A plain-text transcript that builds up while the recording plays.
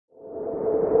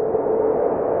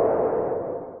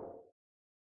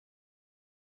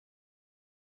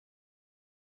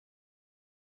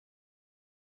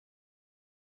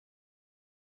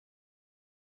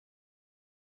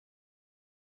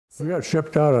We got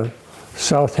shipped out of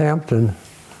Southampton,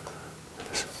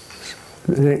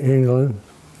 England,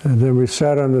 and then we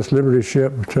sat on this Liberty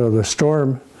ship until the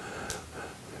storm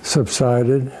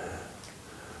subsided.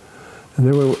 And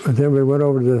then we went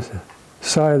over to the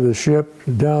side of the ship,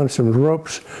 down some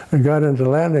ropes, and got into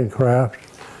landing craft.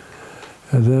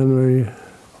 And then we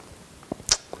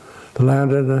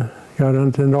landed, got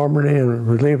into Normandy and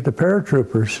relieved the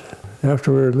paratroopers.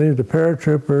 After we relieved the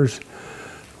paratroopers,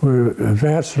 we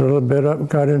advanced a little bit up and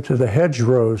got into the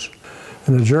hedgerows.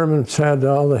 And the Germans had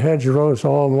all the hedgerows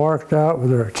all marked out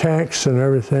with their tanks and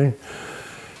everything.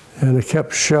 And they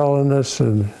kept shelling us,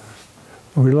 and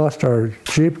we lost our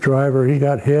Jeep driver. He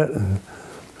got hit. And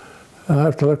I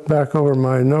have to look back over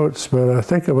my notes, but I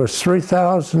think it was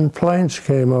 3,000 planes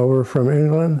came over from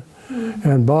England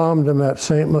and bombed them at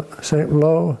St.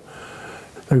 Lo.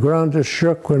 The ground just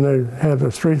shook when they had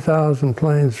the 3,000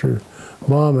 planes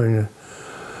bombing.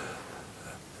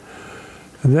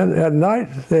 And then at night,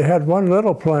 they had one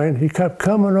little plane. He kept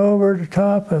coming over the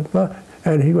top, and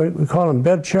we call him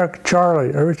Bed Check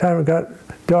Charlie. Every time it got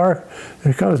dark,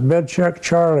 here comes Bed Check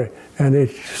Charlie. And he'd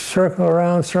circle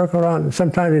around, and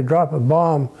sometimes he'd drop a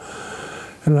bomb.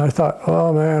 And I thought,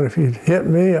 oh man, if he'd hit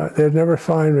me, they'd never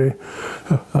find me.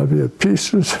 I'd be in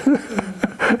pieces. I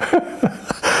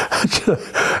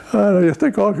don't know, you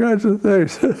think all kinds of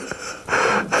things.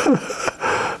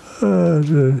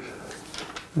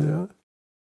 Yeah.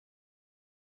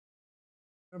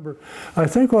 I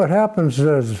think what happens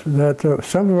is that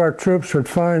some of our troops would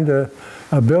find a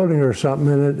building or something,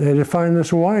 and they'd find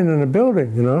this wine in a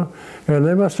building, you know, and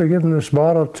they must have given this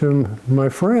bottle to my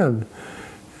friend.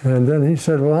 And then he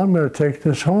said, well, I'm going to take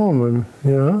this home, and,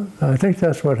 you know, I think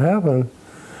that's what happened.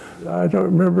 I don't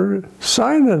remember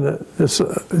signing it. It's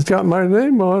got my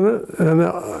name on it, and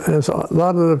it's a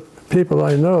lot of the people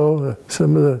I know,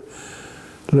 some of the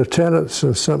lieutenants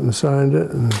and something signed it.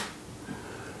 And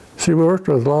see, we worked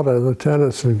with a lot of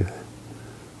lieutenants and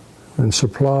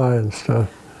supply and stuff.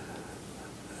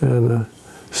 And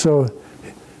so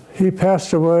he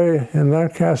passed away in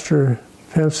Lancaster,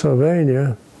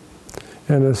 Pennsylvania,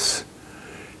 and his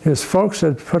folks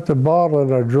had put the bottle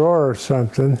in a drawer or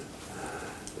something.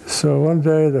 So one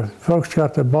day the folks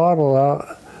got the bottle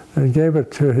out and gave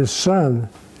it to his son.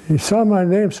 He saw my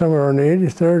name somewhere on the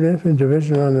 83rd Infantry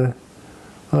Division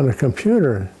on the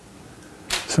computer.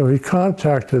 So he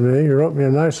contacted me, he wrote me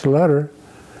a nice letter,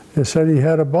 and said he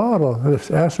had a bottle, and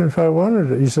asked me if I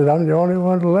wanted it. He said, I'm the only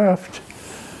one left.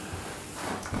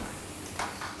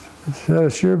 He said,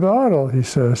 it's your bottle, he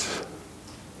says.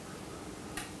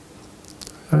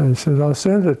 And he said, I'll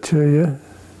send it to you.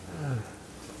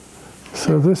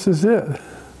 So this is it.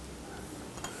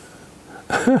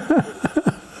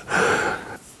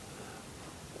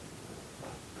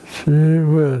 Gee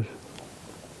whiz.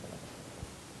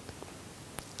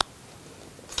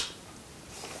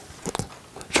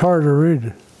 It's hard to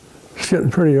read. It's getting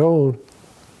pretty old.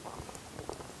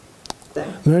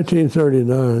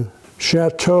 1939.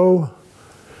 Chateau,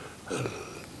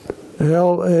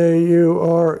 L-A-U-R-E-T-A-N.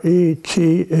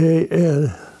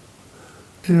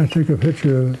 Yeah, take a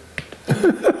picture of it.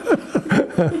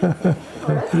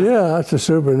 Yeah, that's a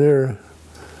souvenir.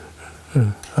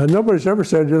 Nobody's ever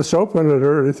said just open it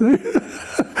or anything.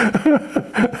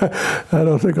 I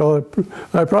don't think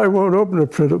I probably won't open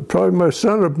it. Probably my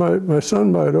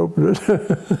son might open it.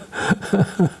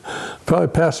 Probably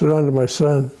pass it on to my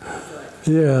son.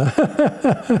 Yeah.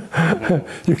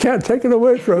 You can't take it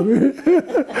away from me.